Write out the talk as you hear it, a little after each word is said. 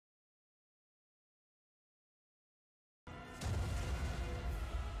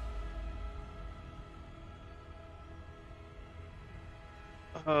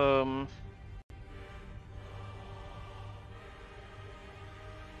Um.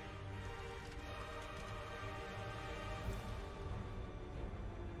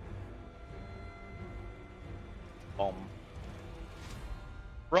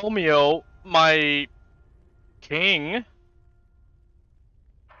 Romeo, my king.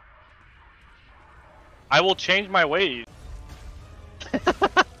 I will change my ways.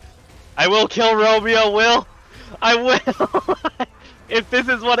 I will kill Romeo, Will. I will. If this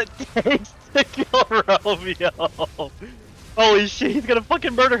is what it takes to kill Romeo. Holy shit, he's gonna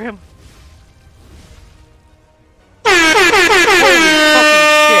fucking murder him. Holy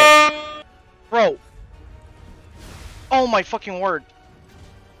fucking shit. Bro. Oh my fucking word.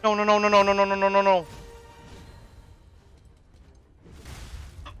 No, no, no, no, no, no, no, no, no, no, no.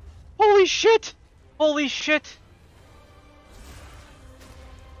 Holy shit. Holy shit.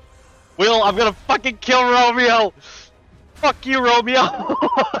 Will, I'm gonna fucking kill Romeo. Fuck you, Romeo.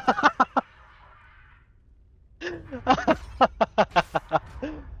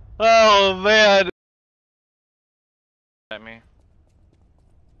 Oh man. At me.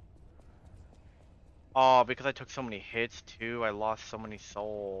 Oh, because I took so many hits too, I lost so many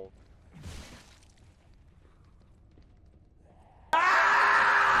souls.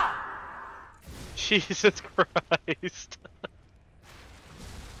 Jesus Christ.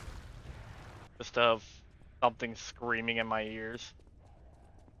 Just of something screaming in my ears.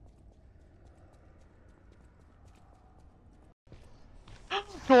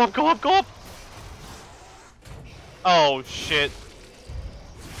 Go up, go up, go up! Oh shit.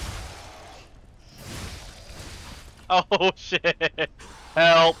 Oh shit.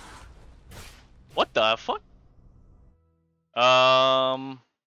 Help. What the fuck?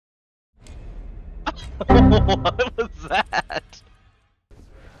 What was that?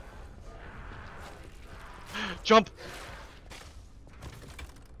 Jump!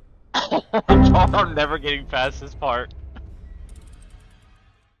 I'm never getting past this part.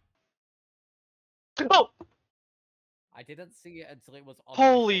 Oh! I didn't see it until it was on.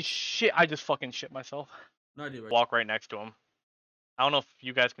 Holy shit, I just fucking shit myself. No idea. Walk right next to him. I don't know if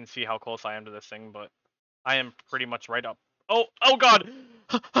you guys can see how close I am to this thing, but I am pretty much right up. Oh, oh god!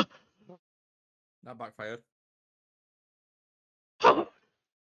 That backfired.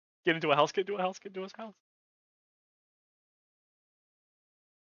 Get into a house, get into a house, get into his house.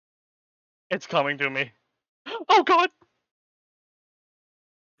 It's coming to me. Oh god!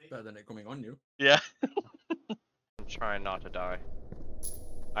 Better than it coming on you. Yeah. I'm trying not to die.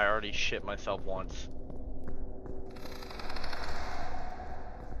 I already shit myself once.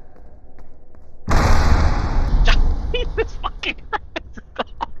 Jesus fucking Christ.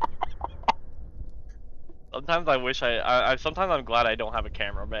 Sometimes I wish sometimes I'm glad I don't have a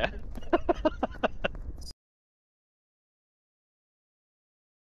camera, man.